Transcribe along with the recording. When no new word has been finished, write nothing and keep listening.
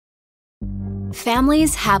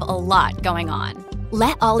Families have a lot going on.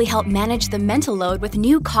 Let Ollie help manage the mental load with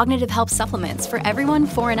new cognitive help supplements for everyone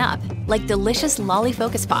 4 and up, like delicious Lolly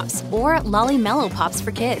Focus Pops or Lolly Mellow Pops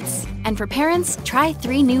for kids. And for parents, try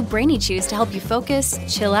 3 new Brainy Chews to help you focus,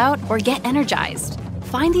 chill out, or get energized.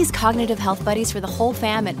 Find these cognitive health buddies for the whole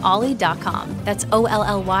fam at ollie.com. That's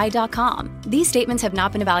OLLY.com. These statements have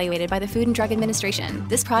not been evaluated by the Food and Drug Administration.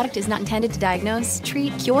 This product is not intended to diagnose,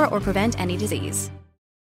 treat, cure, or prevent any disease.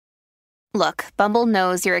 Look, Bumble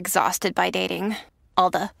knows you're exhausted by dating. All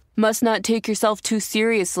the, must not take yourself too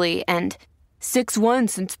seriously, and 6'1"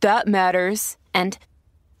 since that matters, and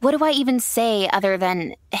what do I even say other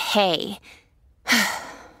than, hey?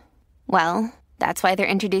 Well, that's why they're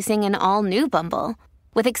introducing an all-new Bumble,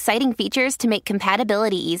 with exciting features to make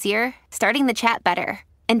compatibility easier, starting the chat better,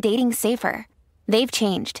 and dating safer. They've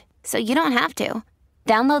changed, so you don't have to.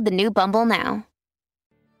 Download the new Bumble now.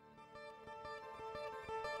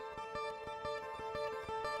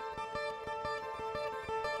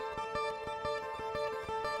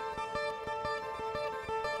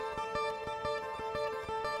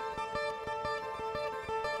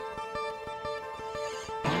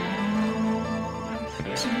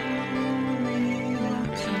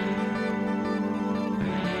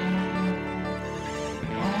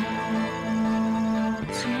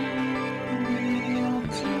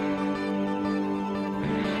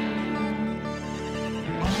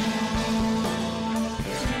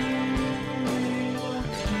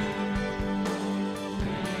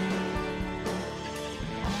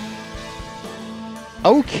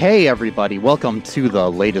 Okay, everybody, welcome to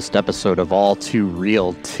the latest episode of All Too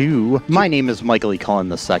Real 2. My name is Michael E.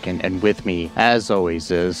 Cullen II, and with me, as always,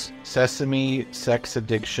 is... Sesame, sex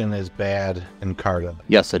addiction is bad, and Carta.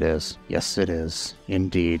 Yes, it is. Yes, it is.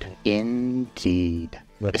 Indeed. Indeed.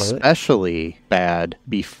 Especially bad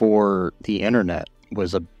before the internet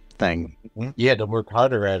was a thing. You had to work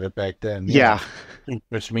harder at it back then. Yeah.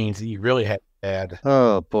 Which means you really had bad.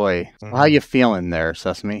 Oh, boy. How you feeling there,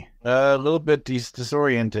 Sesame? A little bit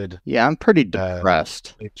disoriented. Yeah, I'm pretty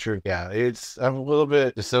depressed. True. Yeah, I'm a little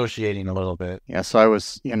bit dissociating a little bit. Yeah, so I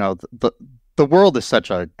was, the world is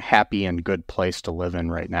such a happy and good place to live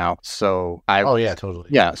in right now. So Oh, yeah, totally.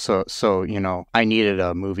 Yeah, so I needed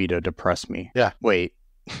a movie to depress me. Yeah. Wait.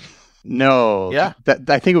 No. Yeah.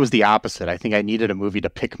 I think it was the opposite. I think I needed a movie to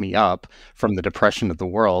pick me up from the depression of the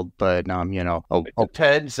world, but It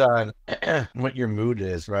depends on what your mood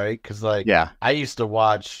is, right? Because yeah. I used to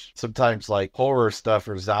watch sometimes horror stuff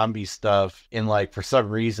or zombie stuff, and for some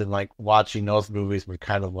reason watching those movies would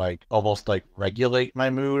kind of almost regulate my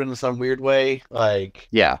mood in some weird way.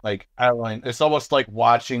 Yeah. I don't know, it's almost like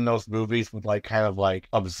watching those movies would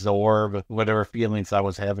absorb whatever feelings I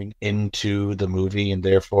was having into the movie, and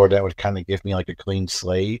therefore that would kind of give me a clean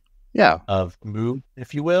slate of mood,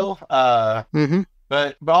 if you will. Mm-hmm.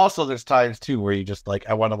 But also there's times too where you just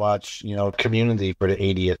I want to watch, Community for the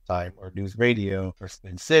 80th time, or News Radio, or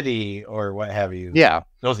Spin City, or what have you. Yeah.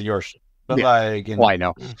 Those are your shit. But well, I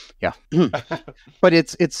know. Yeah. But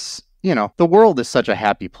it's the world is such a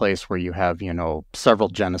happy place where you have, several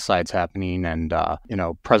genocides happening and,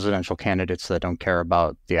 presidential candidates that don't care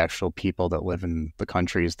about the actual people that live in the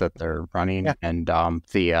countries that they're running. Yeah. And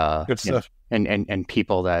good stuff. And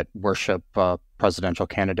people that worship a presidential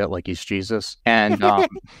candidate like he's Jesus. And,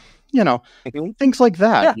 things like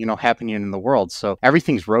that, happening in the world. So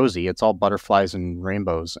everything's rosy. It's all butterflies and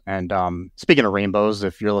rainbows. And speaking of rainbows,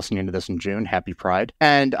 if you're listening to this in June, happy Pride.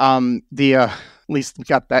 And at least we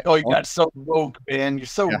got that. Oh, you got so woke, man. You're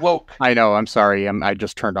so woke. I know. I'm sorry. I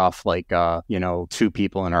just turned off 2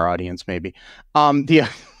 people in our audience, maybe.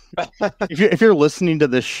 If you're listening to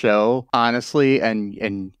this show, honestly,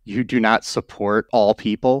 and you do not support all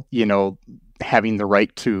people, having the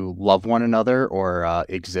right to love one another or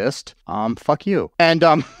exist, fuck you. And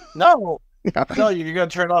no. Yeah. No, you're gonna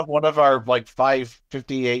turn off one of our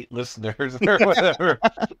 558 listeners or whatever.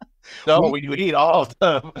 No, we need all of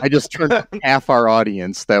them. I just turned off half our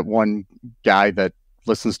audience. That one guy that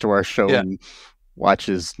listens to our show and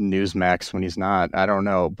watches Newsmax when he's not. I don't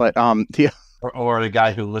know, but or the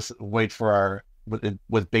guy who waits for our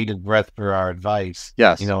with bated breath for our advice.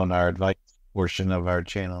 Yes, in our advice portion of our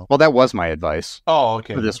channel. Well, that was my advice. Oh,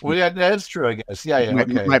 okay. Well, yeah, that's true, I guess. Yeah,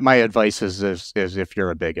 okay. My advice is if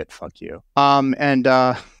you're a bigot, fuck you.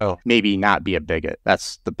 Maybe not be a bigot.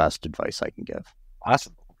 That's the best advice I can give.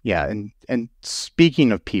 Awesome. Yeah, and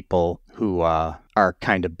speaking of people who are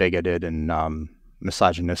kind of bigoted and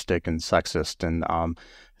misogynistic and sexist and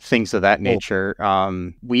things of that nature,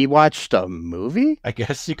 we watched a movie? I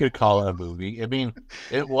guess you could call it a movie. I mean,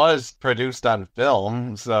 it was produced on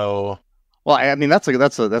film, so... Well, I mean, that's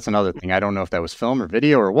another thing. I don't know if that was film or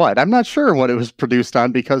video or what. I'm not sure what it was produced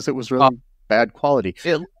on because it was really bad quality.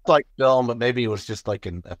 It looked like film, but maybe it was just like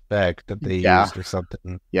an effect that they used or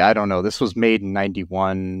something. Yeah, I don't know. This was made in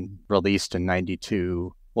 91, released in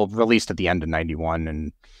 92. Well, released at the end of 91,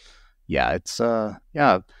 and yeah, it's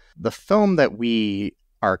the film that we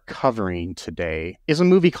are covering today is a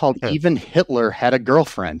movie called Even Hitler Had a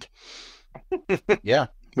Girlfriend. Yeah.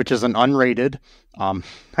 Which is an unrated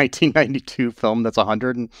 1992 film that's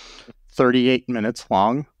 138 minutes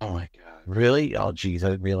long. Oh my god. Really? Oh geez,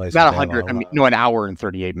 I didn't realize. Not 100. I mean, no, an hour and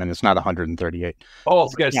 38 minutes, not 138. Oh, I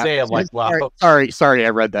was gonna say, I'm like, wow. Sorry, I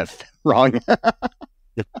read that wrong.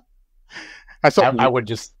 I would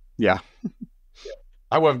just, yeah.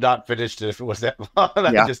 I would have not finished it if it was that long.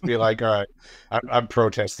 I'd just be like, all right, I'm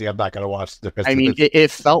protesting. I'm not going to watch the rest. I mean,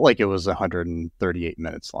 it felt like it was 138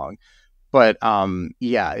 minutes long. But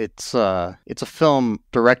it's a film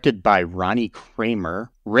directed by Ronnie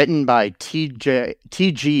Kramer, written by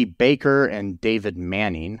T.G. Baker and David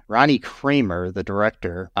Manning. Ronnie Kramer, the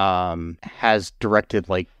director, has directed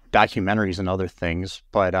like documentaries and other things.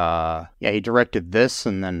 But he directed this,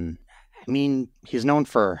 and then I mean, he's known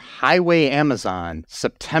for Highway Amazon,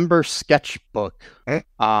 September Sketchbook,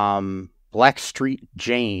 Blackstreet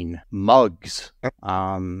Jane, Mugs.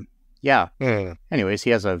 Anyways,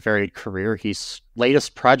 he has a varied career. His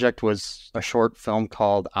latest project was a short film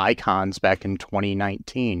called Icons back in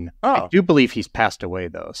 2019. Oh. I do believe he's passed away,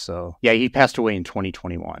 though. So, yeah, he passed away in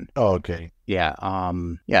 2021. Oh, okay. Yeah,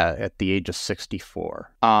 at the age of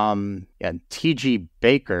 64. T.G.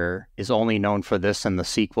 Baker is only known for this and the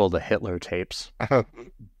sequel to Hitler Tapes.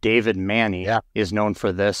 David Manning is known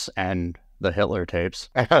for this and the Hitler Tapes.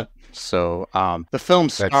 So, the film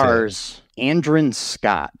stars Andren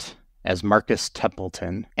Scott as Marcus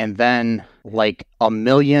Templeton, and then like a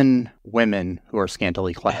million women who are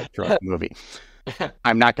scantily clad throughout the movie.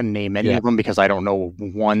 I'm not going to name any of them because I don't know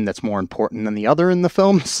one that's more important than the other in the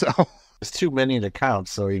film, so... There's too many to count,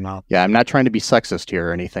 so you know. Yeah, I'm not trying to be sexist here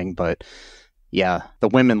or anything, but yeah, the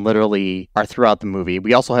women literally are throughout the movie.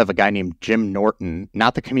 We also have a guy named Jim Norton,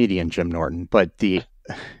 not the comedian Jim Norton, but Jim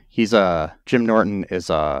Norton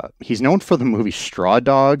is he's known for the movie Straw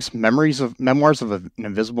Dogs, Memoirs of an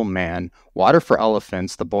Invisible Man, Water for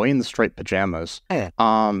Elephants, The Boy in the Striped Pajamas, the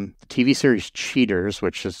TV series Cheaters,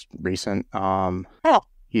 which is recent.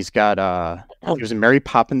 He's got he was in Mary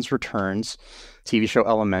Poppins Returns, TV show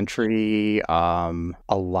Elementary, a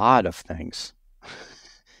lot of things.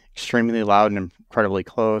 Extremely Loud and Incredibly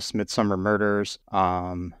Close, Midsummer Murders,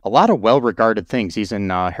 a lot of well-regarded things. He's in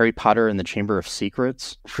Harry Potter and the Chamber of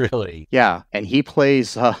Secrets. Really? Yeah, and he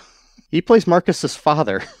plays Marcus's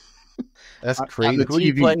father. That's crazy. Who do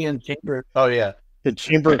you play in Chamber? Oh yeah, in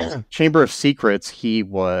Chamber of Secrets. He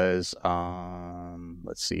was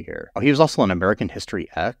let's see here. Oh, he was also in American History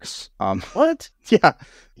X. What? Yeah,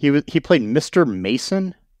 he played Mr.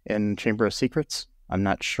 Mason in Chamber of Secrets. I'm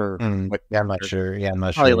not sure. I'm not sure. Yeah, I'm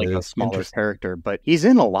not probably sure. Like a smaller character, but he's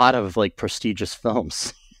in a lot of like prestigious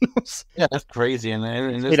films. Yeah, that's crazy. And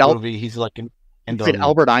in this movie, he's like he played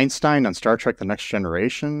Albert Einstein on Star Trek: The Next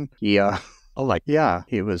Generation. He was.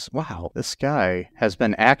 Wow, this guy has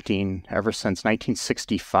been acting ever since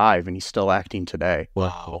 1965, and he's still acting today.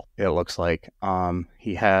 Wow, it looks like.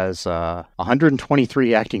 He has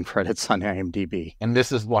 123 acting credits on IMDb, and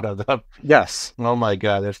this is one of them. Yes. Oh my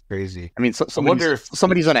god, that's crazy. I mean,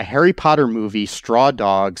 somebody's on a Harry Potter movie, Straw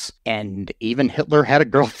Dogs, and Even Hitler Had a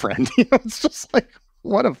Girlfriend. It's just like,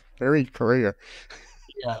 what a varied career.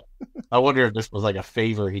 Yeah, I wonder if this was like a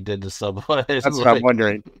favor he did to someone. That's what I'm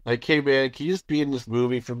wondering. Like, hey man, can you just be in this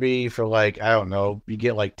movie for me for like, I don't know, you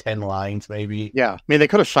get like 10 lines maybe. Yeah, I mean they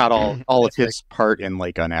could have shot all of his part in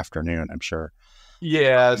like an afternoon, I'm sure.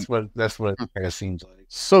 Yeah, that's what it kind of seems like.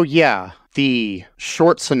 So yeah, the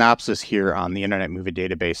short synopsis here on the Internet Movie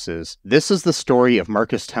Database is: this is the story of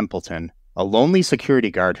Marcus Templeton, a lonely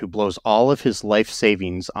security guard who blows all of his life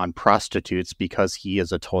savings on prostitutes because he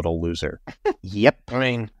is a total loser. Yep. I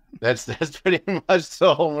mean, that's pretty much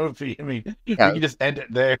the whole movie. I mean, you can just end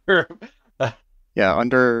it there.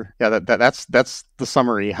 That's the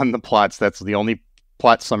summary on the plots. That's the only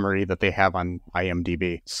plot summary that they have on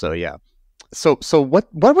IMDb. So yeah. So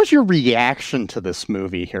what was your reaction to this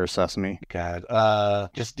movie here, Sesame? God,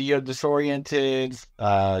 just disoriented,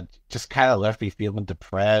 just kind of left me feeling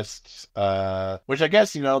depressed, which I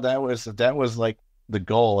guess, that was like the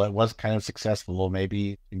goal. It was kind of successful.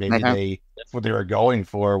 Maybe that's what they were going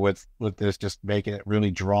for with this, just making it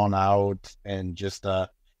really drawn out and just,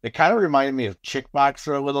 it kind of reminded me of Chick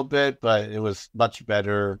Boxer a little bit, but it was much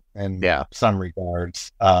better in some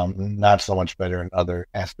regards. Not so much better in other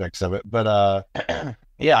aspects of it. But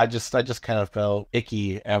Yeah, I just kind of felt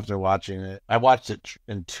icky after watching it. I watched it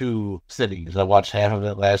in 2 sittings. I watched half of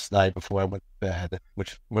it last night before I went to bed,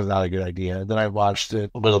 which was not a good idea. Then I watched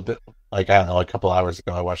it a little bit, like, I don't know, a couple hours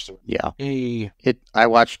ago. I watched it. Yeah. I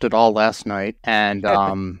watched it all last night,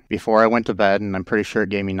 and before I went to bed, and I'm pretty sure it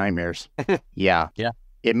gave me nightmares. Yeah. Yeah.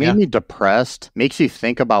 It made me depressed. Makes you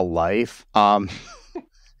think about life. I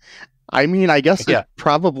mean, I guess it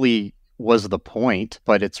probably was the point,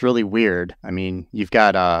 but it's really weird. I mean, you've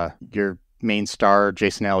got your main star,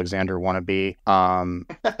 Jason Alexander wannabe.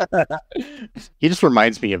 He just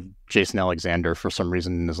reminds me of Jason Alexander for some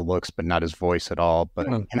reason in his looks, but not his voice at all. But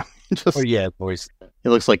voice. He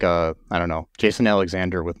looks like I don't know, Jason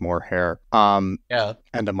Alexander with more hair. And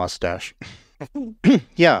a mustache.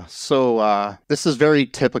 Yeah, so this is very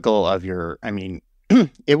typical of your, I mean,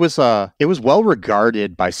 it was well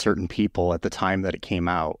regarded by certain people at the time that it came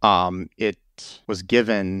out. It was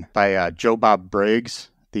given by Joe Bob Briggs,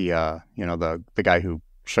 the guy who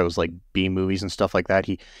shows like B movies and stuff like that.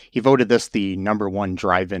 He voted this the #1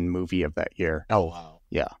 drive-in movie of that year. Oh wow.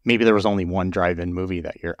 Yeah, maybe there was only one drive-in movie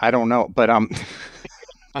that year. I don't know, but I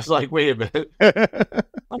was like, wait a minute.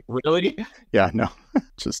 Like, really? Yeah, no,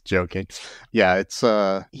 just joking. Yeah, it's,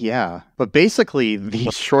 But basically, the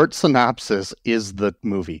short synopsis is the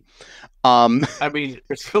movie. I mean,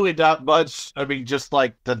 it's really not much. I mean, just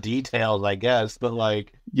like the details, I guess, but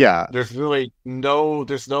like, yeah, there's no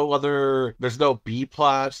B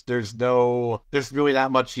plots. There's really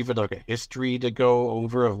not much even like a history to go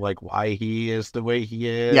over of like why he is the way he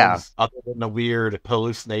is. Yeah. Other than the weird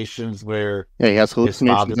hallucinations where he has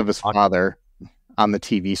hallucinations of his father on the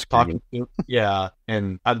TV screen. Yeah,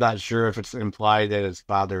 and I'm not sure if it's implied that his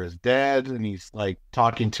father is dead and he's like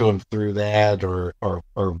talking to him through that or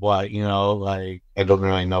what, like I don't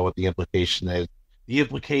really know what the implication is. The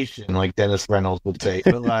implication, like Dennis Reynolds would say,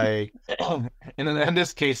 but like, in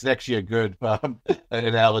this case, it's actually a good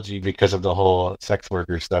analogy because of the whole sex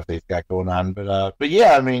worker stuff they've got going on. But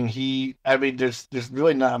yeah, I mean, there's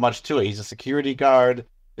really not much to it. He's a security guard.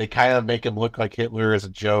 They kind of make him look like Hitler as a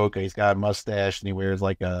joke. He's got a mustache and he wears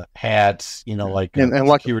like a hat, like. And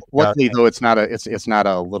luckily though, it's not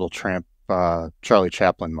a Little Tramp Charlie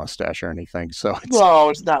Chaplin mustache or anything. So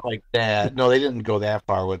it's not like that. No, they didn't go that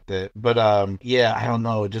far with it. But yeah, I don't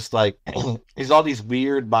know. Just like there's all these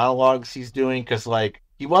weird monologues he's doing because like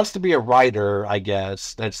he wants to be a writer. I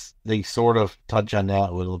guess they sort of touch on that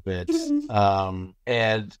a little bit.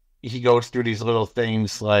 And he goes through these little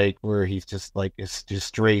things like where he's just like it's just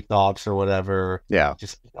stray thoughts or whatever. Yeah,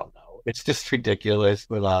 just I don't know. It's just ridiculous.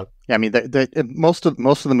 But yeah, I mean, most of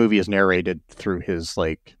the movie is narrated through his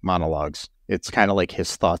like monologues. It's kind of like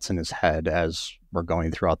his thoughts in his head as we're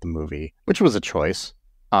going throughout the movie, which was a choice.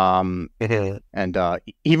 And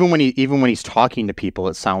even when he's talking to people,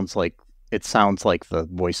 it sounds like the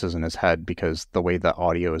voices in his head because the way the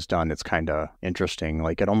audio is done, it's kind of interesting.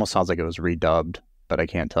 Like it almost sounds like it was redubbed. But I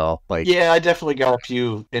can't tell. Like, yeah, I definitely got a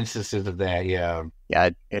few instances of that. Yeah,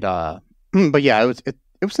 but yeah, it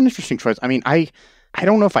was an interesting choice. I mean, I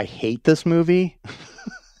don't know if I hate this movie.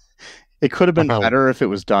 It could have been better if it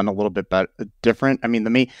was done a little bit different. I mean,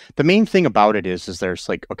 the main thing about it is there's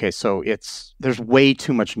like, okay, so there's way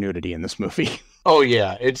too much nudity in this movie. Oh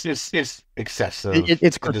yeah, it's excessive.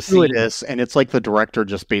 It's gratuitous, and it's like the director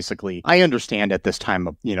just basically. I understand at this time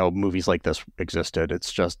of movies like this existed.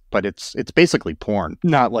 It's just, but it's basically porn,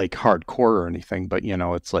 not like hardcore or anything. But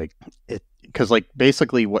it's like it. Because like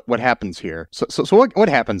basically what happens here. So what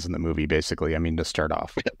happens in the movie basically? I mean, to start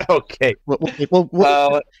off. Okay. We'll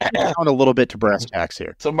down a little bit to brass tacks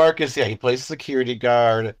here. So Marcus, he plays a security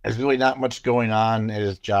guard. There's really not much going on at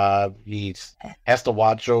his job. He has to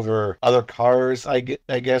watch over other cars, I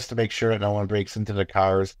guess, to make sure that no one breaks into the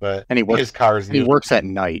cars. But he works at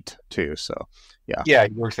night too. So. Yeah,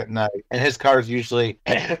 he works at night. And his car is usually,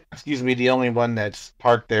 the only one that's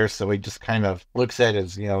parked there. So he just kind of looks at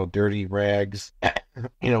his, dirty rags,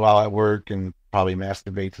 while at work and probably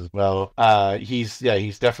masturbates as well. He's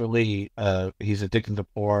definitely, he's addicted to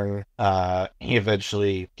porn. He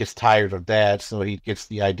eventually gets tired of that. So he gets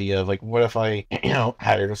the idea of like, what if I,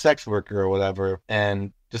 hired a sex worker or whatever?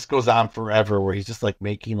 And just goes on forever where he's just like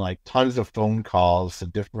making like tons of phone calls to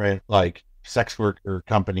different like sex worker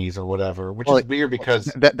companies or whatever, which is weird because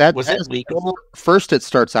that was it legal? First, it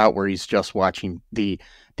starts out where he's just watching the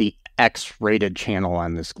X-rated channel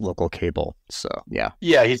on this local cable. So yeah,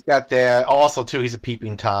 he's got that. Also, too, he's a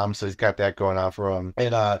peeping Tom, so he's got that going on for him.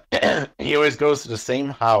 And he always goes to the same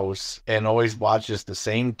house and always watches the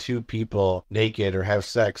same two people naked or have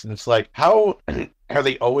sex. And it's like, how are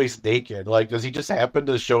they always naked? Like, does he just happen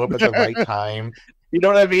to show up at the right time? You know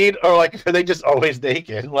what I mean? Or like, are they just always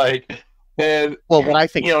naked? Like. And well, what I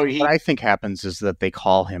think happens is that they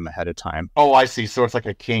call him ahead of time. Oh, I see. So it's like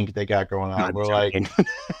a kink they got going on. We're like,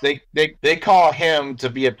 they call him to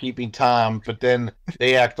be a peeping Tom, but then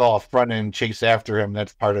they act all front and chase after him.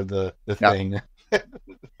 That's part of the thing.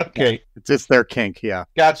 Okay, it's their kink. Yeah,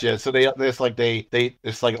 gotcha. So it's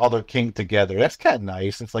like all their kink together. That's kind of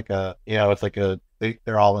nice. It's like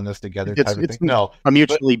they're all in this together type of thing. No, a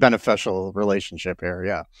mutually beneficial relationship here.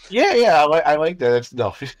 Yeah. Yeah. I like that.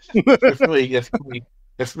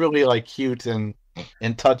 It's really like cute and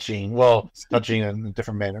touching. Well, touching in a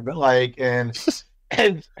different manner, but like and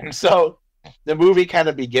so the movie kind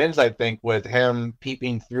of begins, I think, with him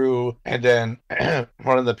peeping through, and then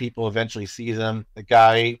one of the people eventually sees him. The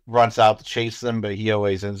guy runs out to chase him, but he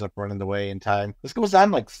always ends up running away in time. This goes on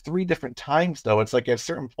like 3 different times, though. It's like at a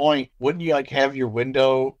certain point, wouldn't you like have your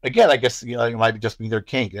window again? I guess it might just be their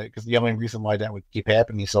kink, because the only reason why that would keep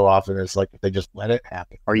happening so often is like if they just let it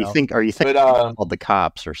happen. Or you think called the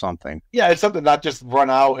cops or something? Yeah, it's something, not just run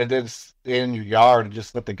out and then stay in your yard and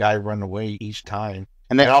just let the guy run away each time.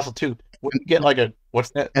 And also too, get like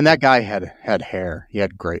what's that? And that guy had hair. He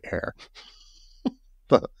had great hair.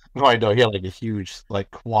 But no, I know he had like a huge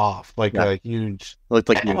like coif, like a huge. It looked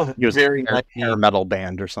like he was very hair metal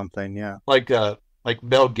band or something. Yeah, like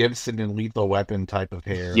Mel Gibson in Lethal Weapon type of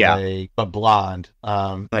hair. Yeah, but blonde.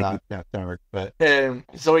 Not dark. But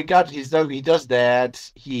so he does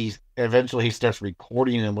that. Eventually he starts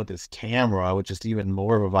recording him with his camera, which is even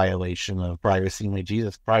more of a violation of privacy. Like,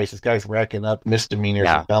 Jesus Christ, this guy's racking up misdemeanors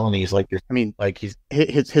and felonies. Like, his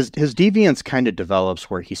deviance kind of develops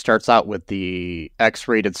where he starts out with the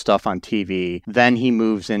X-rated stuff on TV, then he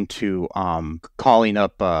moves into calling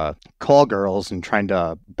up call girls and trying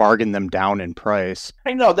to bargain them down in price.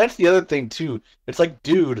 I know, that's the other thing too. It's like,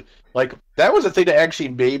 dude, like that was the thing that actually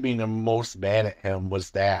made me the most mad at him, was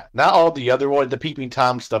that. Not all the other one, the peeping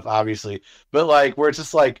Tom stuff, obviously, but like where it's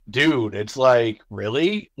just like, dude, it's like,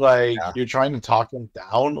 really? Like, you're trying to talk him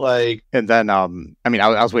down? Like, and then I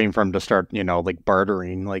was waiting for him to start, like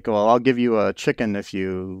bartering, like, well, I'll give you a chicken if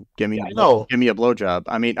you give me a blowjob.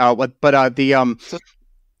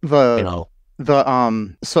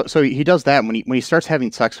 So he does that. When he starts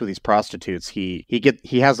having sex with these prostitutes, he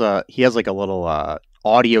has like a little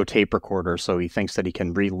audio tape recorder, so he thinks that he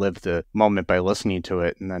can relive the moment by listening to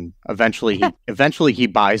it, and then eventually he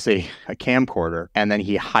buys a camcorder, and then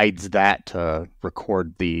he hides that to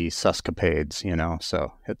record the escapades,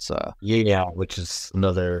 so it's which is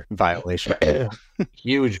another violation.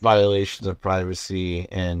 Huge violations of privacy,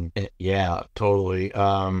 and totally.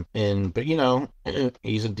 But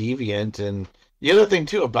he's a deviant. And the other thing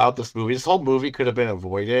too about this movie could have been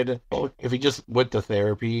avoided if he just went to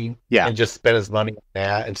therapy and just spent his money on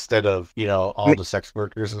that instead of all the sex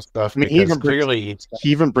workers and stuff. He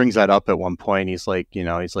even brings that up at one point. He's like,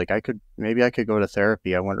 I could go to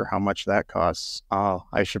therapy. I wonder how much that costs. Oh,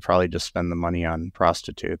 I should probably just spend the money on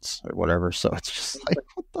prostitutes or whatever. So it's just like,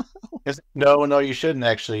 what the hell? No, you shouldn't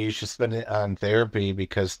actually. You should spend it on therapy,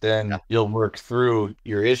 because then you'll work through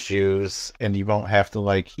your issues and you won't have to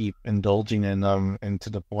like keep indulging in them, and to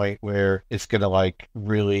the point where it's gonna like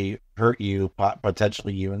really hurt you,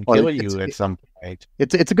 potentially even kill you at some point.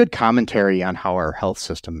 It's a good commentary on how our health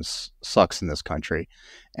systems sucks in this country,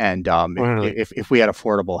 and if we had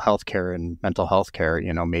affordable health care and mental health care,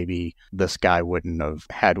 maybe this guy wouldn't have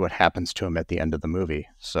had what happens to him at the end of the movie.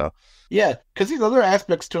 So yeah, because there's other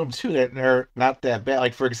aspects to him too that are not that bad.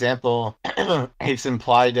 Like, for example, it's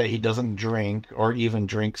implied that he doesn't drink or even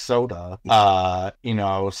drink soda. So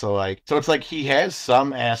it's like he has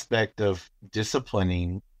some aspect of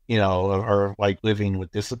disciplining, or like living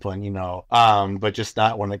with discipline, but just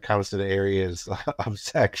not when it comes to the areas of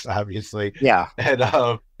sex, obviously. Yeah. And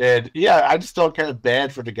I just felt kind of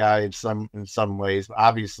bad for the guy in some ways.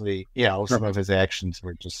 Obviously, some of his actions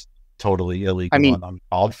were just totally illegal and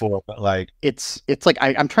uncalled for, but like it's like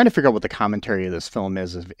I'm trying to figure out what the commentary of this film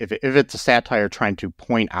is. If it's a satire trying to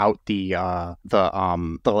point out the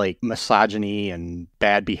like misogyny and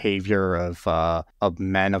bad behavior of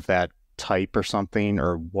men of that type or something,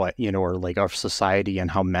 or what, or like our society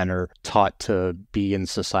and how men are taught to be in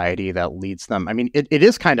society that leads them. It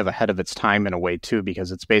is kind of ahead of its time in a way too,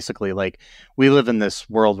 because it's basically like we live in this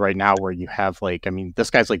world right now where you have like,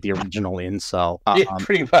 this guy's like the original incel,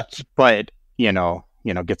 pretty much, but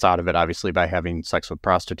gets out of it obviously by having sex with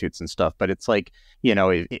prostitutes and stuff. But it's like,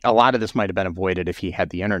 a lot of this might have been avoided if he had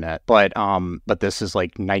the internet, but this is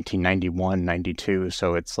like 1991, 92.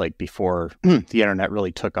 So it's like before the internet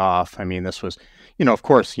really took off. This was, of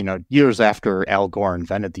course, years after Al Gore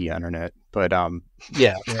invented the internet, but that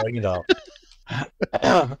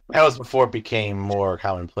was before it became more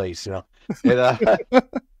commonplace,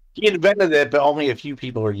 he invented it, but only a few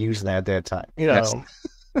people were using it at that time. Yes.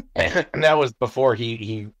 And that was before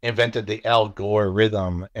he invented the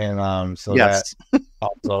algorithm, and so Yes. that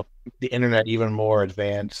also the internet even more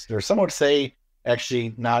advanced. Or some would say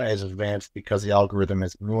actually not as advanced because the algorithm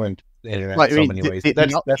has ruined the internet in so many ways.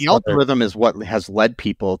 The algorithm is what has led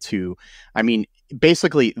people to, I mean,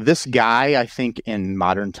 basically this guy, I think in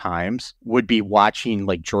modern times would be watching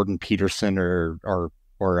like Jordan Peterson or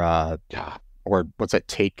what's that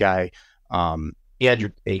Tate guy? Andrew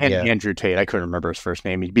Tate. Andrew Tate. I couldn't remember his first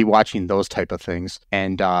name. He'd be watching those type of things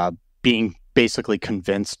and being basically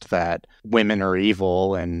convinced that women are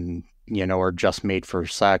evil and, are just made for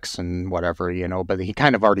sex and whatever, but he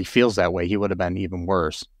kind of already feels that way. He would have been even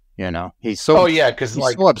worse. He's so because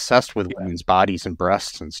he's so obsessed with women's bodies and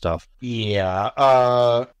breasts and stuff.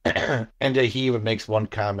 Yeah. And he even makes one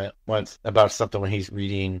comment once about something when he's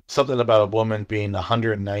reading something about a woman being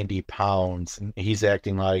 190 pounds, and he's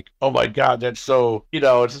acting like, oh my God, that's so,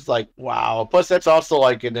 it's just like, wow. Plus, that's also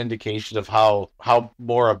like an indication of how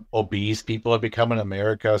more obese people have become in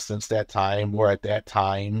America since that time, where at that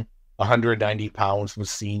time, 190 pounds was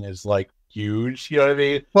seen as like huge, you know what I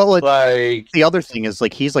mean? Well, like the other thing is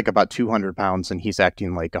like he's like about 200 pounds and he's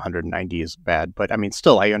acting like 190 is bad, but I mean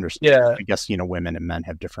still I understand. Yeah, I guess women and men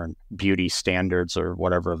have different beauty standards or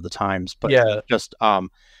whatever of the times, but just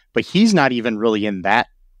but he's not even really in that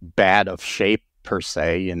bad of shape per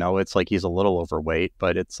se, it's like he's a little overweight,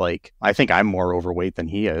 but it's like I think I'm more overweight than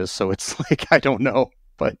he is, so it's like I don't know.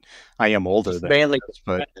 But I am older than mainly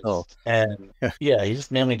but and he's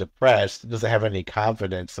just mainly depressed. He doesn't have any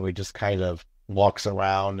confidence, so he just kind of walks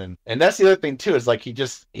around, and that's the other thing too, is like he's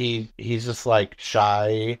just like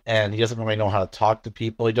shy, and he doesn't really know how to talk to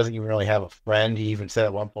people. He doesn't even really have a friend. He even said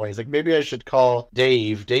at one point, he's like, maybe I should call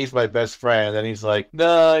Dave's my best friend, and he's like,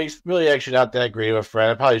 no, he's really actually not that great of a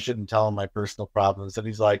friend. I probably shouldn't tell him my personal problems. And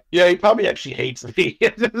he's like, yeah, he probably actually hates me.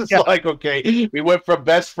 It's like, okay, we went from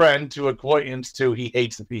best friend to acquaintance to he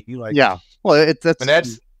hates me. Like, well,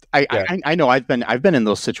 that's I know I've been in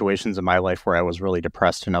those situations in my life where I was really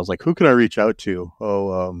depressed and I was like, who can I reach out to?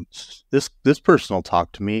 This person will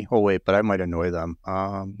talk to me. Oh wait, but I might annoy them.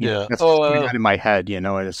 That's going on in my head, and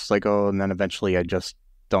it's like, and then eventually I just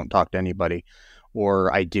don't talk to anybody,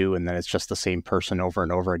 or I do, and then it's just the same person over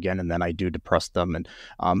and over again, and then I do depress them, and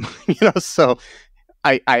so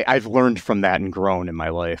I've learned from that and grown in my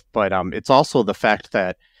life, but it's also the fact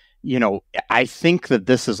that I think that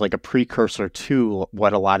this is like a precursor to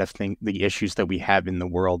what a lot of the issues that we have in the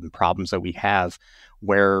world and problems that we have,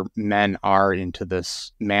 where men are into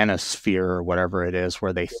this manosphere or whatever it is,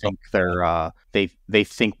 where they think they're they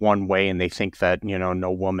think one way and they think that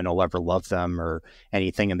no woman will ever love them or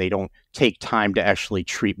anything, and they don't take time to actually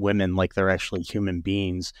treat women like they're actually human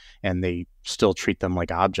beings, and they still treat them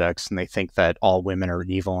like objects, and they think that all women are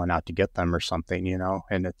evil and out to get them or something,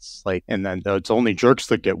 and it's like, and then it's only jerks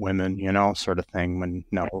that get women, sort of thing, when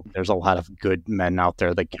no, there's a lot of good men out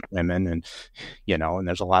there that get women, and and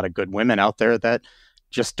there's a lot of good women out there that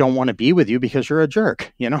just don't want to be with you because you're a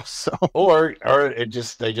jerk, so or it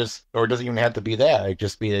doesn't even have to be that. It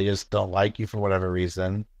just be they just don't like you for whatever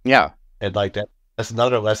reason. Yeah. And like that's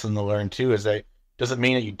another lesson to learn too, is that doesn't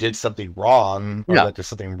mean that you did something wrong or that there's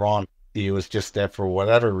something wrong with you. It's just that for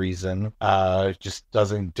whatever reason, it just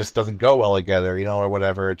doesn't go well together, or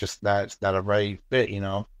whatever. It's not a right fit,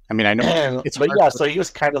 I mean, I know so he was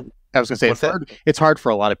kind of, I was going to say, it's hard for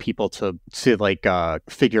a lot of people to like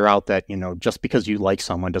figure out that, just because you like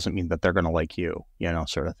someone doesn't mean that they're going to like you,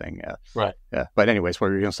 sort of thing. Yeah. Right. Yeah. But anyways, what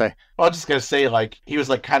were you going to say? Well, I was just going to say, like, he was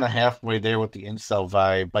like kind of halfway there with the incel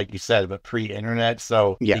vibe, like you said, but pre-internet.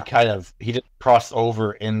 So he didn't cross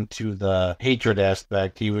over into the hatred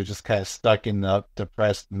aspect. He was just kind of stuck in the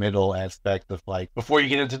depressed middle aspect of like, before you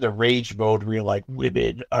get into the rage mode where you're like,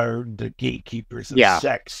 women are the gatekeepers of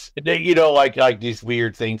sex. And then, like these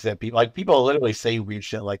weird things that people literally say weird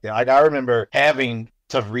shit like that. Like, I remember having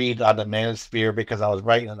to read on the manosphere because I was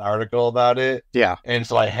writing an article about it. Yeah. And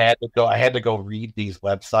so I had to go read these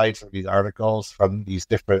websites or these articles from these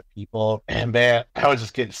different people. And man, I was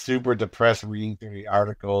just getting super depressed reading through the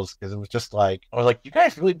articles because it was just like, I was like, you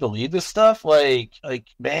guys really believe this stuff? Like,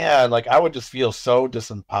 man, like I would just feel so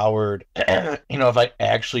disempowered, if I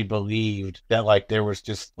actually believed that like there was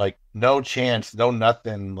just like no chance, no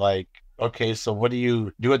nothing, like, okay, so what do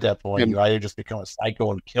you do at that point? You either just become a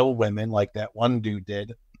psycho and kill women like that one dude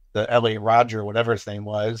did, the LA Roger, whatever his name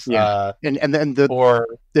was. Yeah.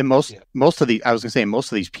 Most of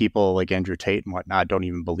these people like Andrew Tate and whatnot don't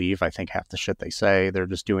even believe, I think, half the shit they say. They're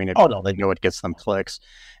just doing it. Oh no, they know it gets them clicks.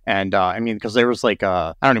 And I mean, because there was like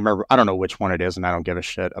I don't know which one it is, and I don't give a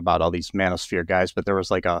shit about all these manosphere guys, but there was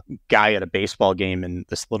like a guy at a baseball game, and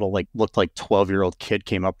this little like looked like 12-year-old kid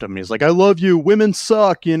came up to him and he's like, "I love you, women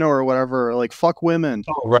suck," or whatever, or like fuck women.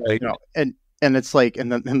 Oh right. And it's like,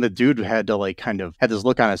 and the dude had to like kind of had this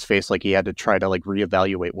look on his face like he had to try to like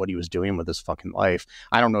reevaluate what he was doing with his fucking life.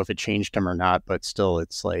 I don't know if it changed him or not, but still,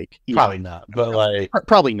 it's like probably not. But like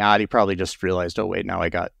probably not. He probably just realized, oh wait, now I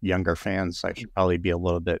got younger fans. I should probably be a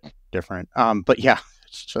little bit different. But yeah,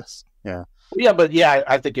 it's just Yeah, but yeah,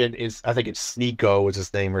 I think it is. I think it's Sneeko was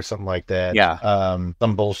his name or something like that. Yeah.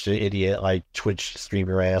 Some bullshit idiot like Twitch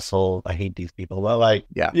streamer asshole. I hate these people. But like,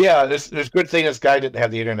 yeah. There's good thing this guy didn't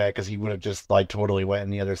have the internet because he would have just like totally went on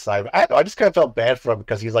the other side. I just kind of felt bad for him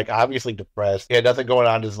because he's like obviously depressed. He had nothing going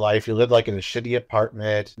on in his life. He lived like in a shitty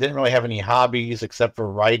apartment. Didn't really have any hobbies except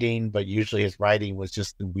for writing. But usually his writing was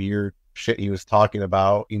just the weird shit he was talking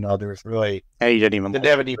about. There was really he didn't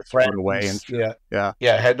have any friends away and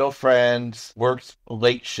had no friends, worked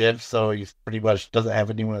late shifts, so he pretty much doesn't have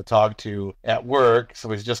anyone to talk to at work, so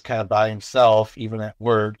he's just kind of by himself even at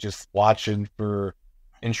work, just watching for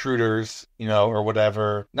intruders, or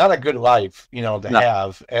whatever. Not a good life, to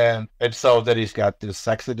have. And so that he's got this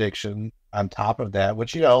sex addiction on top of that,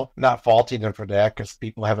 which, not faulting him for that because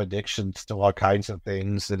people have addictions to all kinds of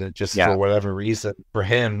things. And it just, for whatever reason, for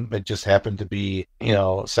him, it just happened to be,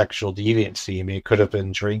 sexual deviancy. I mean, it could have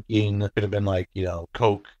been drinking, it could have been like,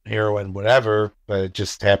 coke, heroin, whatever, but it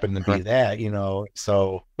just happened to be that,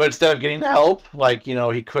 So, but instead of getting help, like,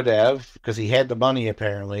 he could have, because he had the money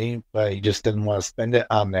apparently, but he just didn't want to spend it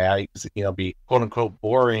on that. Because, be quote unquote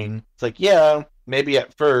boring. It's like, maybe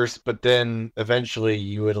at first, but then eventually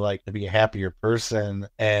you would like to be a happier person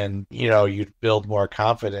and, you'd build more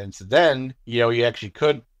confidence. Then, you actually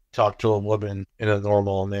could talk to a woman in a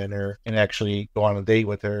normal manner and actually go on a date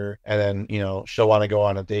with her. And then, she'll want to go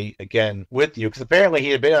on a date again with you. Because apparently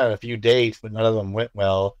he had been on a few dates, but none of them went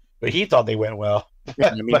well. But he thought they went well.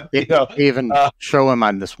 I mean, they even show him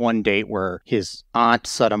on this one date where his aunt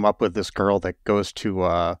set him up with this girl that goes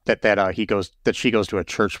to she goes to a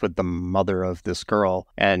church with the mother of this girl,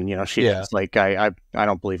 and she's like, I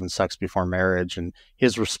don't believe in sex before marriage, and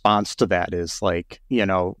his response to that is like,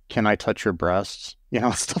 can I touch your breasts?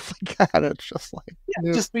 Stuff like that. It's just like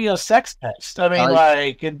just be a sex pest. I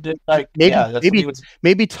mean,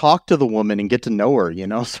 maybe talk to the woman and get to know her,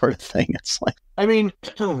 sort of thing. It's like, I mean,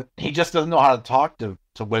 he just doesn't know how to talk to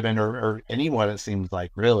women or anyone, it seems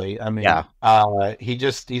like, really. I mean,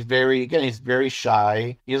 he's very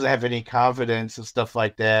shy. He doesn't have any confidence and stuff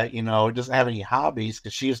like that. He doesn't have any hobbies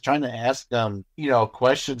because she was trying to ask him,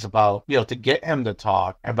 questions about, to get him to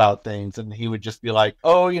talk about things. And he would just be like,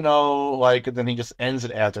 oh, and then he just ends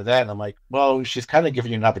it after that. And I'm like, well, she's kind of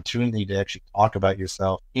giving you an opportunity to actually talk about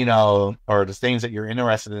yourself, or the things that you're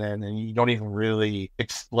interested in. And you don't even really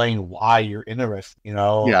explain why you're interested,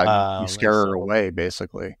 you scare her away,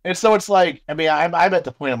 basically. And so it's like, I mean, I'm at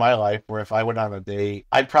the point in my life where if I went on a date,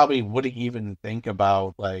 I probably wouldn't even think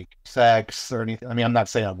about like sex or anything. I mean, I'm not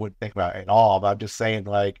saying I wouldn't think about it at all, but I'm just saying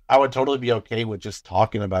like I would totally be okay with just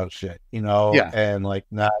talking about shit, and like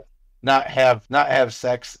not have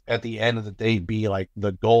sex at the end of the day be like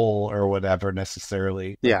the goal or whatever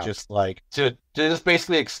necessarily. Just like to just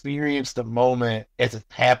basically experience the moment as it's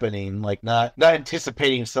happening, like not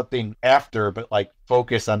anticipating something after, but like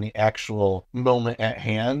focus on the actual moment at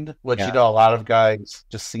hand, which a lot of guys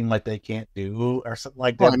just seem like they can't do or something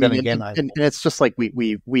like that. Well, then again, and it's just like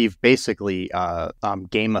we've basically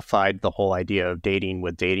gamified the whole idea of dating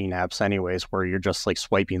with dating apps anyways, where you're just like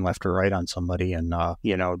swiping left or right on somebody and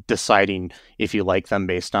deciding if you like them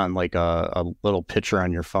based on like a little picture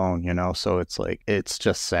on your phone, so it's like, it's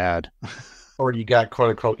just sad. Or you got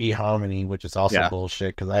quote unquote eHarmony, which is also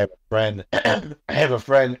bullshit. Because I have a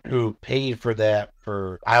friend who paid for that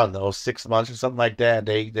for, I don't know, 6 months or something like that.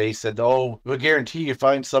 They said, oh, we'll guarantee you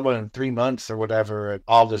find someone in 3 months or whatever, and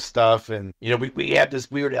all this stuff. And we have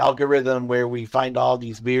this weird algorithm where we find all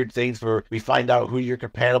these weird things where we find out who you're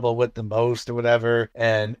compatible with the most or whatever.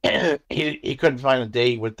 And he couldn't find a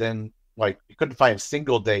date within. Like, you couldn't find a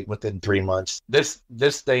single date within 3 months. This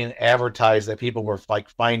thing advertised that people were like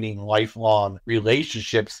finding lifelong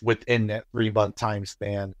relationships within that 3-month time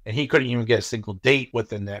span, and he couldn't even get a single date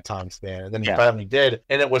within that time span. And then he finally did,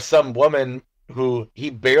 and it was some woman who he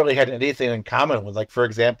barely had anything in common with. Like, for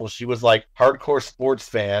example, she was like hardcore sports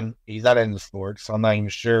fan. He's not into sports, so I'm not even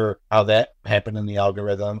sure how that happened in the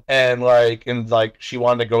algorithm. And she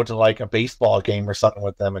wanted to go to like a baseball game or something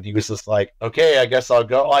with them, and he was just like, okay, I guess I'll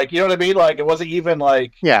go. Like, you know what I mean? Like, it wasn't even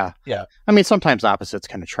like, yeah. I mean, sometimes opposites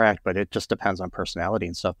can attract, but it just depends on personality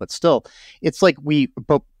and stuff. But still, it's like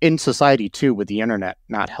but in society too, with the internet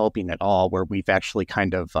not helping at all, where we've actually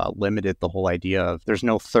kind of limited the whole idea of there's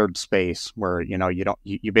no third space where,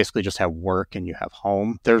 you basically just have work and you have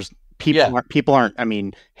home. People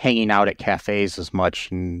aren't, hanging out at cafes as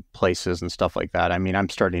much in places and stuff like that. I mean, I'm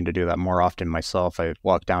starting to do that more often myself. I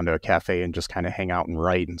walk down to a cafe and just kind of hang out and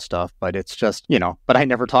write and stuff, but it's just, but I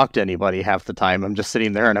never talk to anybody half the time. I'm just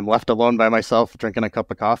sitting there and I'm left alone by myself drinking a cup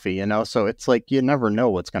of coffee, so it's like, you never know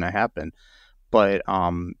what's going to happen. But,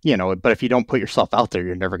 but if you don't put yourself out there,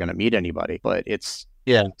 you're never going to meet anybody. But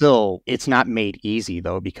still, it's not made easy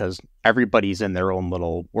though, because everybody's in their own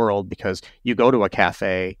little world, because you go to a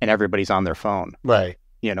cafe and everybody's on their phone. Right.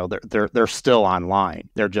 They're still online.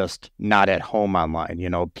 They're just not at home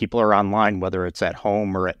online. People are online, whether it's at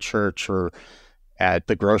home or at church or at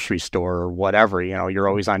the grocery store or whatever. You're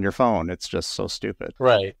always on your phone. It's just so stupid.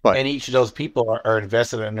 Right. And each of those people are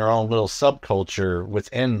invested in their own little subculture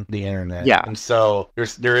within the internet. Yeah. And so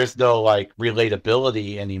there is no like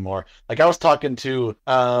relatability anymore. Like I was talking to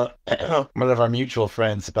one of our mutual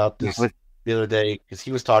friends about this the other day, because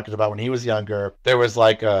he was talking about when he was younger, there was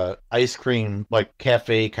like a ice cream like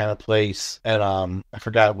cafe kind of place, and I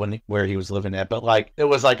forgot where he was living at, but like it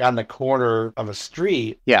was like on the corner of a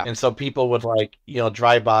street. Yeah. And so people would like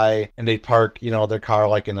drive by and they'd park their car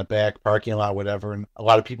like in the back parking lot, whatever, and a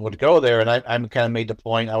lot of people would go there. And I'm kind of made the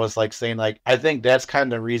point, I was like saying like I think that's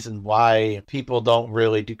kind of the reason why people don't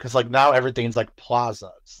really do, because like now everything's like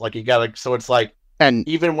plazas, like you gotta, so it's like, and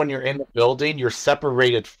even when you're in the building, you're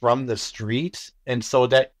separated from the street. And so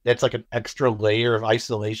that's like an extra layer of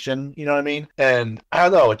isolation, you know what I mean? And I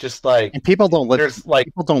don't know, it's just like, and people don't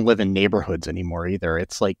live in neighborhoods anymore either.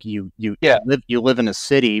 It's like you live in a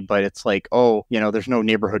city, but it's like, there's no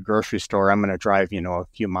neighborhood grocery store. I'm going to drive, a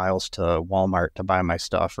few miles to Walmart to buy my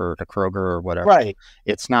stuff, or to Kroger or whatever. Right.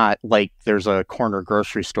 It's not like there's a corner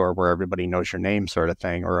grocery store where everybody knows your name sort of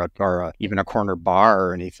thing, or even a corner bar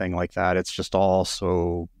or anything like that. It's just all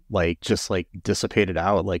so just dissipated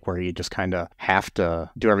out, like where you just kind of have to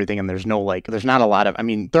do everything. And there's not a lot of,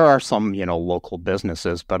 there are some, local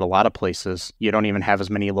businesses, but a lot of places you don't even have as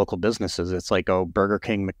many local businesses. It's like, Burger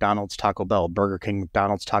King, McDonald's, Taco Bell, Burger King,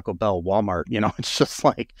 McDonald's, Taco Bell, Walmart, it's just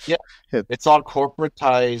like, it's all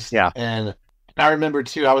corporatized. Yeah. And I remember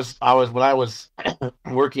too, I was when I was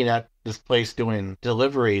working at this place doing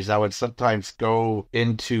deliveries, I would sometimes go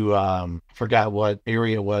into forgot what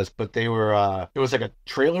area it was, but they were it was like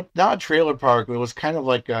not a trailer park, but it was kind of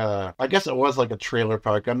like I guess it was like a trailer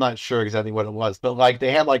park. I'm not sure exactly what it was, but like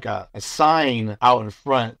they had like a sign out in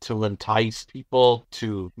front to entice people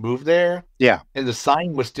to move there. Yeah. And the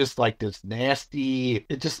sign was just like this nasty,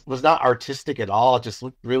 it just was not artistic at all. It just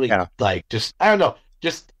looked really like, just, I don't know.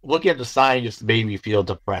 Just looking at the sign just made me feel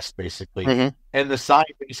depressed, basically. Mm-hmm. And the sign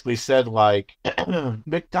basically said, like,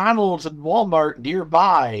 McDonald's and Walmart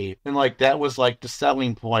nearby. And, like, that was, like, the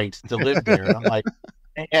selling point to live there. And I'm like,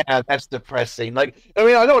 yeah, that's depressing. Like, I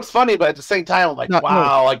mean, I know it's funny, but at the same time, I'm like,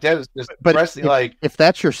 wow, like, that is just depressing. If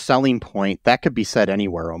that's your selling point, that could be said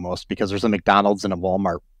anywhere almost, because there's a McDonald's and a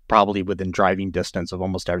Walmart probably within driving distance of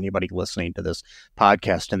almost anybody listening to this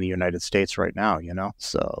podcast in the United States right now,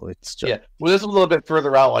 so it's just, well, this is a little bit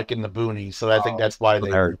further out, like in the boonies, so I think that's why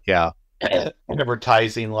they're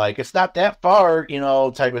advertising like it's not that far,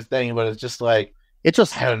 type of thing. But it's just like, it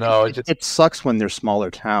just, I don't know, it sucks when there's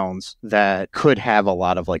smaller towns that could have a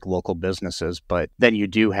lot of like local businesses, but then you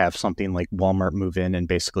do have something like Walmart move in and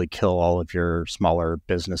basically kill all of your smaller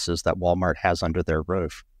businesses that Walmart has under their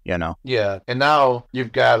roof. Yeah, and now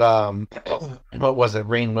you've got what was it?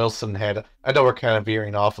 Rainn Wilson had. I know we're kind of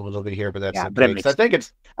veering off a little bit here, but that's okay. I think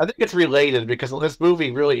it's related, because this movie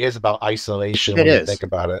really is about isolation. When you think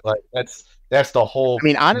about it, like that's the whole.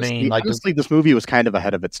 Honestly, this movie was kind of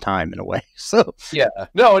ahead of its time in a way. So yeah,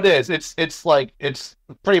 no, it is. It's like it's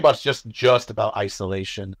pretty much just about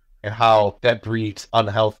isolation and how that breeds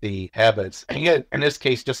unhealthy habits. And yet, in this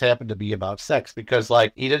case, just happened to be about sex, because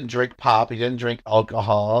like he didn't drink pop, he didn't drink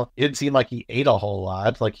alcohol, it didn't seem like he ate a whole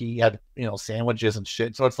lot. Like he had sandwiches and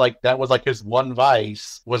shit. So it's like that was like his one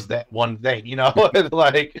vice, was that one thing,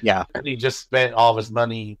 like, yeah. And he just spent all of his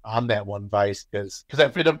money on that one vice, because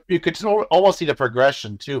you could almost see the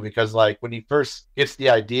progression too, because like when he first gets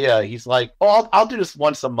the idea, he's like, oh, I'll do this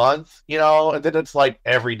once a month, and then it's like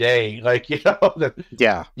every day, like,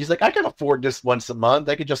 yeah, he's like, I can afford this once a month.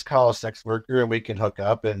 I could just call a sex worker and we can hook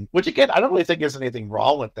up. And which again, I don't really think there's anything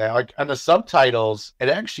wrong with that. Like on the subtitles, it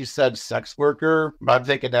actually said sex worker, but I'm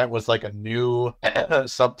thinking that was like a new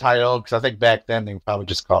subtitle because I think back then they probably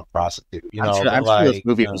just called prostitute. You know, I'm sure this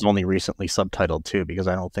movie was only recently subtitled too, because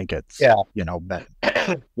I don't think it's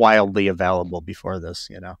been wildly available before this.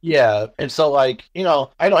 Yeah, and so like I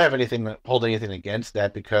don't have anything hold anything against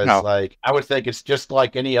that because like I would think it's just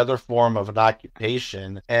like any other form of an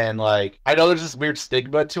occupation, and like I know there's this weird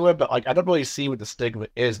stigma to it, but like I don't really see what the stigma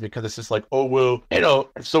is because it's just like, oh well,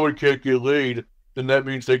 if someone can't get laid, then that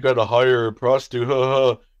means they gotta hire a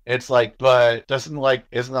prostitute. It's like, but isn't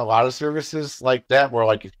a lot of services like that where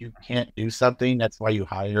like if you can't do something, that's why you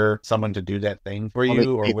hire someone to do that thing for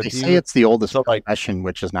you or with you? They say it's the oldest profession,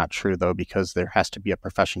 which is not true though, because there has to be a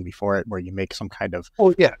profession before it where you make some kind of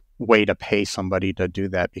way to pay somebody to do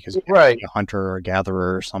that, because you have to be a hunter or a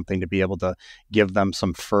gatherer or something to be able to give them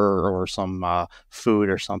some fur or some food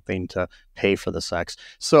or something to pay for the sex.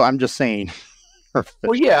 So I'm just saying.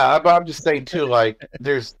 Well, yeah, but I'm just saying too, like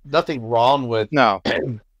there's nothing wrong with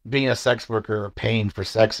being a sex worker or paying for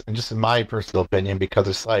sex, and just in my personal opinion, because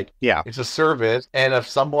it's like, it's a service. And if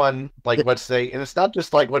someone like, let's say, and it's not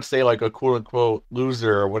just like, let's say like a quote unquote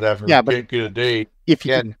loser or whatever, can't get a date.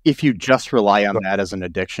 If you just rely on that as an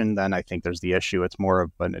addiction, then I think there's the issue. It's more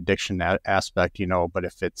of an addiction aspect, but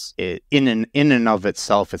if it's in and of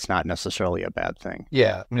itself, it's not necessarily a bad thing.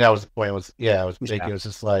 Yeah, I mean, that was the point. I was thinking it was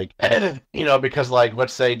just like, because like,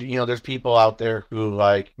 let's say, there's people out there who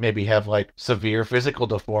like maybe have like severe physical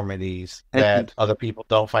deformities that other people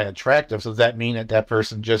don't find attractive. So does that mean that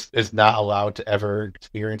person just is not allowed to ever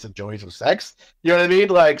experience the joys of sex? You know what I mean?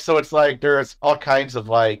 Like, so it's like there's all kinds of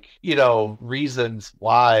like, reasons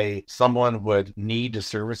why someone would need the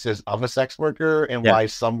services of a sex worker and why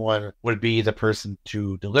someone would be the person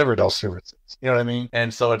to deliver those services. You know what I mean?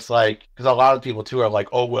 And so it's like, because a lot of people too are like,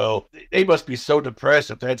 oh, well, they must be so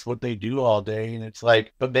depressed if that's what they do all day. And it's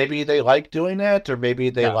like, but maybe they like doing that, or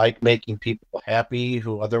maybe they like making people happy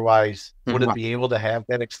who otherwise wouldn't be able to have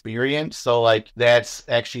that experience. So like, that's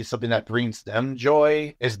actually something that brings them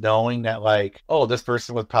joy, is knowing that like, oh, this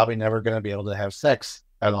person was probably never going to be able to have sex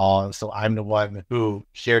at all, and so I'm the one who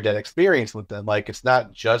shared that experience with them. Like, it's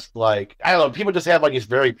not just like, I don't know, people just have like these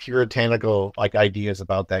very puritanical like ideas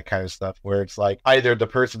about that kind of stuff, where it's like either the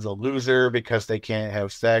person's a loser because they can't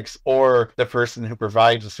have sex, or the person who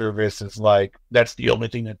provides the service is like, that's the only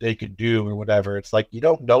thing that they can do or whatever. It's like, you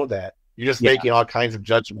don't know that. You're just making all kinds of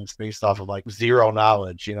judgments based off of like zero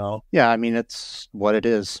knowledge, Yeah, I mean, it's what it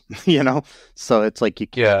is, So it's like you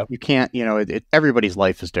can't, everybody's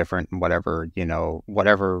life is different and whatever,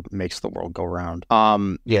 whatever makes the world go round.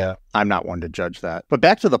 I'm not one to judge that. But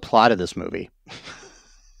back to the plot of this movie.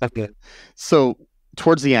 Okay. So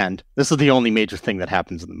towards the end, this is the only major thing that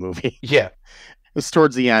happens in the movie. Yeah. It's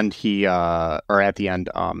towards the end, he hires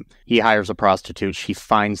a prostitute. She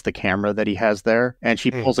finds the camera that he has there, and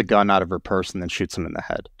she pulls a gun out of her purse and then shoots him in the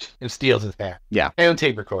head. And steals his hat. Yeah. And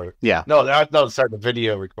tape recorder. Yeah. No, sorry, the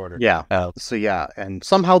video recorder. Yeah. So yeah, and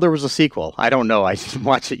somehow there was a sequel. I don't know. I didn't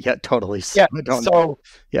watch it yet totally. So I don't know.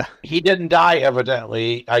 Yeah. He didn't die,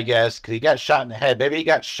 evidently, I guess, because he got shot in the head. Maybe he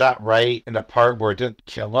got shot right in the part where it didn't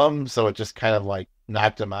kill him, so it just kind of like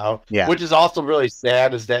knocked him out. Yeah. Which is also really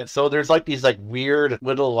sad, is that so there's like these like weird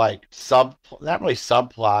little like not really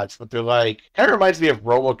subplots, but they're like, kind of reminds me of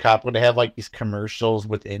RoboCop when they have like these commercials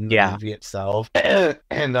within the movie itself. And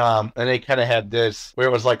they kind of had this where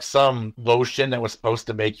it was like some lotion that was supposed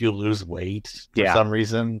to make you lose weight for some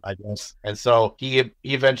reason, I guess. And so he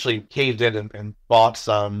eventually caved in and bought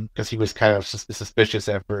some because he was kind of suspicious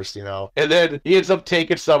at first, and then he ends up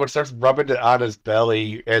taking some and starts rubbing it on his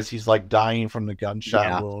belly as he's like dying from the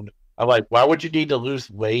gunshot wound. I'm like, why would you need to lose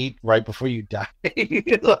weight right before you die?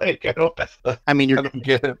 Like, I mean,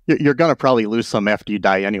 you're gonna probably lose some after you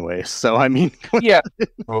die anyway. So I mean, yeah.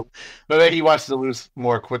 But then he wants to lose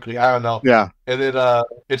more quickly. I don't know. Yeah. And then,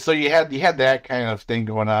 and so you had that kind of thing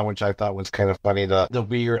going on, which I thought was kind of funny. The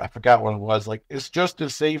weird, I forgot what it was. Like, it's just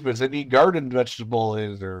as safe as any garden vegetable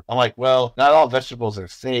is. Or I'm like, well, not all vegetables are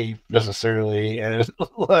safe necessarily, and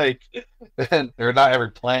like, or not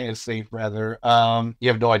every plant is safe. Rather, you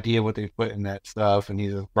have no idea what they put in that stuff, and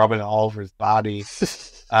he's just rubbing it all over his body.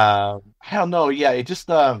 I don't know. Yeah, it just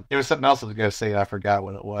there was something else I was gonna say. I forgot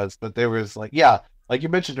what it was, but there was like, like you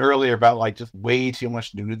mentioned earlier about like just way too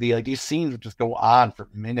much nudity. Like these scenes would just go on for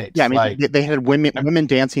minutes. Yeah, I mean, like, they had women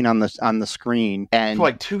dancing on the screen and for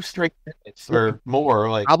like 2 straight minutes or more.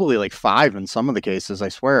 Like probably like 5 in some of the cases. I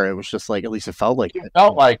swear, it was just like, at least it felt like it.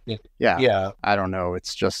 Felt like it. Yeah. I don't know.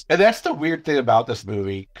 It's just, and that's the weird thing about this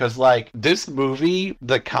movie, because like this movie,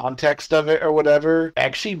 the context of it or whatever,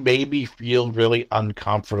 actually made me feel really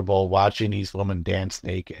uncomfortable watching these women dance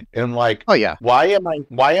naked. And like, oh yeah, why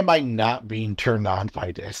am I not being turned on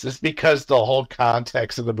by this? It's because the whole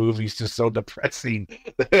context of the movie is just so depressing.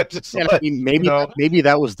 Just like, I mean, maybe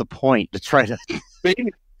that was the point, to try to.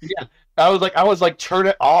 Maybe, yeah. I was like, turn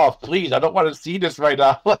it off, please. I don't want to see this right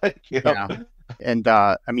now. Like, you know? Yeah. And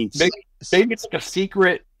I mean, maybe it's like a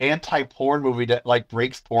secret anti-porn movie that like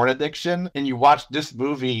breaks porn addiction, and you watch this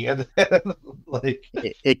movie and then, like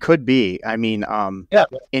it could be. I mean, yeah.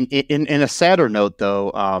 In a sadder note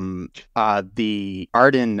though, the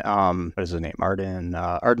Arden, what is his name?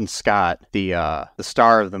 Andren Scott, the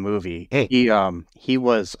star of the movie. Hey. He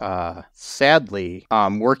was sadly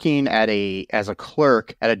working as a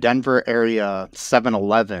clerk at a Denver area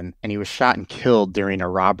 7-Eleven, and he was shot and killed during a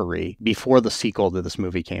robbery before the sequel to this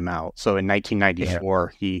movie came out. So in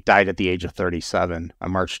 1994, he died at the age of 37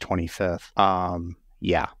 on March 25th.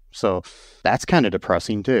 Yeah, so that's kind of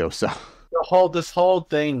depressing too. So this whole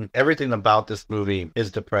thing, everything about this movie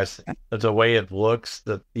is depressing. The way it looks,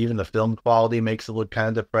 even the film quality makes it look kind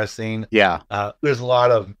of depressing. Yeah, there's a lot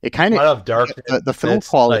of darkness. The film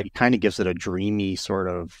quality kind of gives it a dreamy sort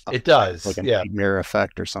of. It does, like a nightmare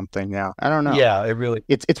effect or something. Yeah, I don't know. Yeah, it really.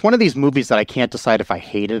 It's one of these movies that I can't decide if I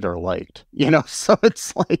hated or liked. You know, so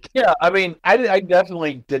it's like. Yeah, I mean, I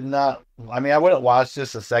definitely did not. I mean, I wouldn't watch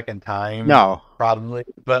this a second time. No. Probably.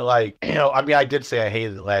 But like, you know, I mean, I did say I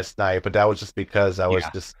hated it last night, but that was just because I was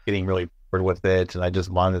just getting really bored with it, and I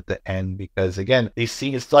just wanted it to end because, again, these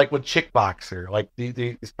scenes, it's like with Chick Boxer. Like,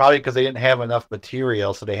 it's probably because they didn't have enough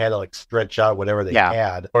material, so they had to like stretch out whatever they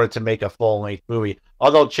had in order to make a full-length movie.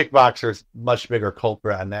 Although Chick Boxer is much bigger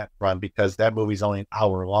culprit on that front, because that movie's only an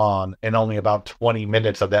hour long, and only about 20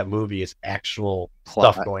 minutes of that movie is actual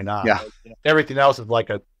stuff going on. Yeah. Like, everything else is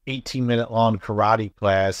like a 18-minute long karate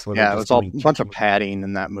class. Yeah, it was all a bunch of padding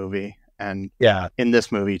in that movie, and in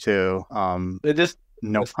this movie too. It just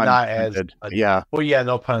no pun not intended.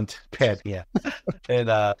 No pun intended. Yeah, and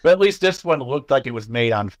but at least this one looked like it was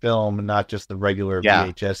made on film, not just the regular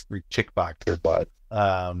VHS Chick Boxer.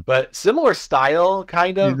 But similar style,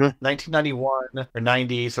 kind of 1991 or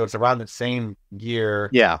 90, so it's around the same year.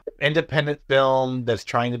 Yeah, independent film that's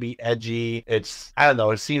trying to be edgy. It's, I don't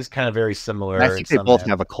know, it seems kind of very similar. I think they both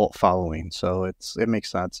have a cult following, so it makes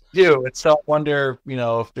sense. So I wonder, you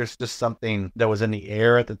know, if there's just something that was in the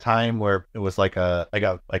air at the time where it was like a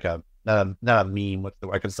not a meme,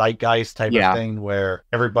 like a zeitgeist type of thing, where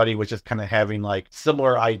everybody was just kind of having like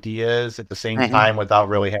similar ideas at the same time without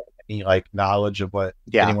really having any like knowledge of what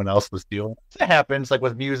anyone else was doing. It happens like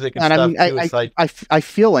with music and stuff. I mean, too. It's like I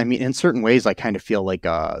feel, I mean, in certain ways, I kind of feel like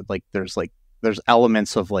there's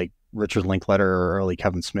elements of like Richard Linklater or early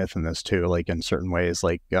Kevin Smith in this too, like in certain ways.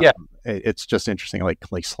 Like it's just interesting,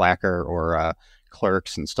 like Slacker or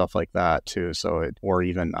Clerks and stuff like that too. So or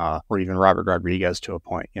even Robert Rodriguez to a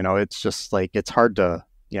point. You know, it's just like, it's hard to,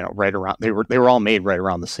 you know, right around, they were all made right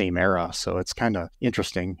around the same era, so it's kind of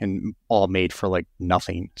interesting, and all made for like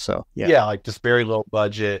nothing. So like just very low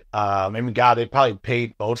budget. I mean, God, they probably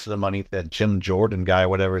paid most of the money to that Jim Jordan guy,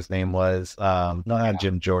 whatever his name was. No, not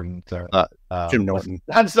Jim Jordan. Sorry. Jim Norton.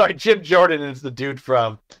 I'm sorry, Jim Jordan is the dude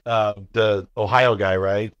from the Ohio guy,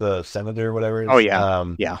 right? The senator, whatever. Oh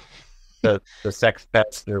yeah, the sex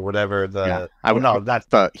pest or whatever. Jim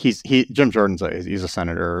Jordan's he's a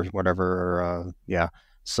senator or whatever.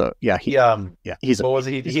 So he's what was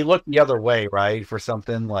he looked the other way, right, for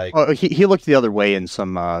something like. Oh, he looked the other way in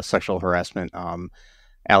some sexual harassment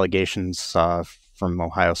allegations from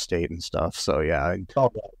Ohio State and stuff. So yeah.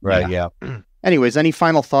 Anyways, any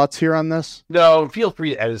final thoughts here on this? No, feel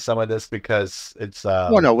free to edit some of this because it's.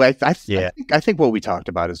 I think what we talked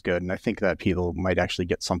about is good, and I think that people might actually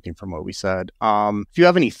get something from what we said. If you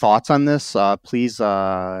have any thoughts on this, please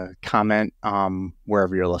comment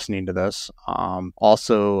wherever you're listening to this.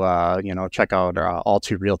 Also, check out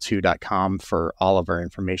all2real2.com for all of our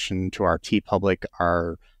information, to our TeePublic,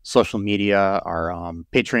 our social media, our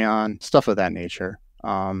Patreon, stuff of that nature.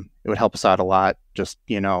 It would help us out a lot. Just,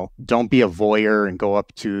 don't be a voyeur and go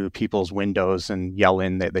up to people's windows and yell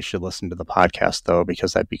in that they should listen to the podcast, though,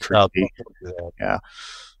 because that'd be creepy.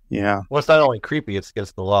 Yeah. Well, it's not only creepy, it's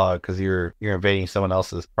against the law, because you're invading someone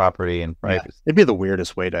else's property and privacy. It'd be the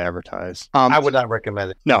weirdest way to advertise. I would not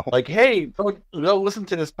recommend it. No. Like, hey, go listen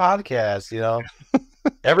to this podcast,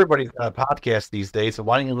 Everybody's got a podcast these days, so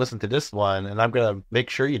why don't you listen to this one? And I'm gonna make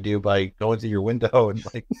sure you do by going to your window and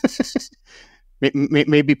like.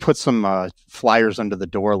 Maybe put some flyers under the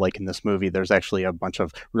door, like in this movie. There's actually a bunch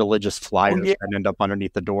of religious flyers that end up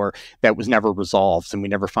underneath the door that was never resolved, and we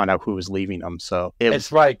never found out who was leaving them. So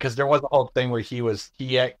it's right, because there was a whole thing where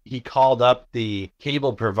he called up the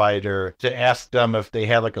cable provider to ask them if they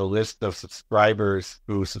had like a list of subscribers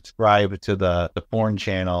who subscribe to the porn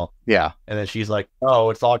channel. Yeah, and then she's like, "Oh,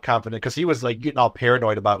 it's all confident," because he was like getting all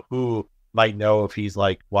paranoid about who might know if he's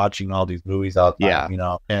like watching all these movies all the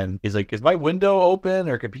time, and he's like, is my window open,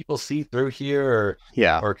 or can people see through here,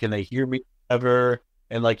 or can they hear me ever?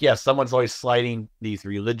 And like, someone's always sliding these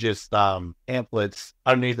religious pamphlets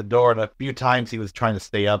underneath the door, and a few times he was trying to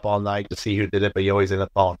stay up all night to see who did it, but he always ended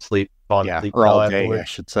up falling asleep or all day, I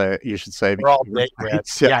should say. You should say or all day.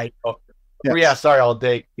 Sorry, all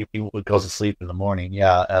day. He goes to sleep in the morning.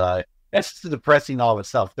 And that's just depressing all of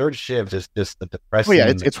itself. Third shift is just the depressing. Oh yeah,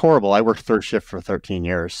 it's horrible. I worked third shift for 13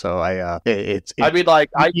 years, so it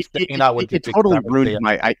totally ruined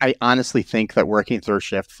my. I honestly think that working third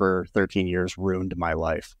shift for 13 years ruined my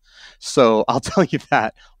life. So I'll tell you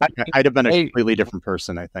that I'd have been a completely different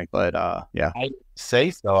person, I think. But yeah, I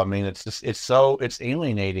say so. I mean, it's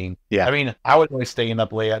alienating. Yeah. I mean, I was always staying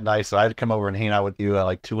up late at night, so I'd come over and hang out with you at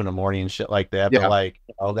like 2 a.m. and shit like that. But like,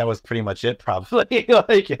 that was pretty much it, probably.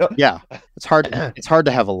 Yeah, it's hard. It's hard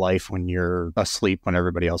to have a life when you're asleep when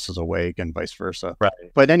everybody else is awake, and vice versa. Right.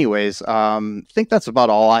 But anyways, I think that's about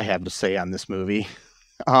all I have to say on this movie.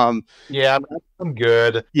 I'm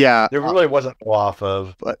good. Yeah, there really wasn't go off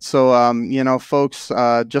of. But so, folks,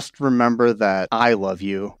 just remember that I love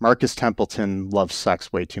you. Marcus Templeton loves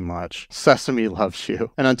sex way too much. Sesame loves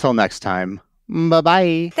you. And until next time,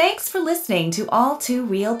 bye-bye. Thanks for listening to All Too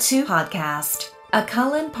Real 2 podcast, a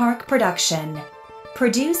Cullen Park production.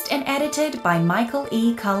 Produced and edited by Michael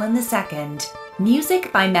E. Cullen II.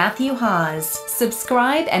 Music by Matthew Haas.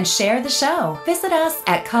 Subscribe and share the show. Visit us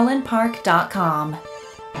at cullenpark.com.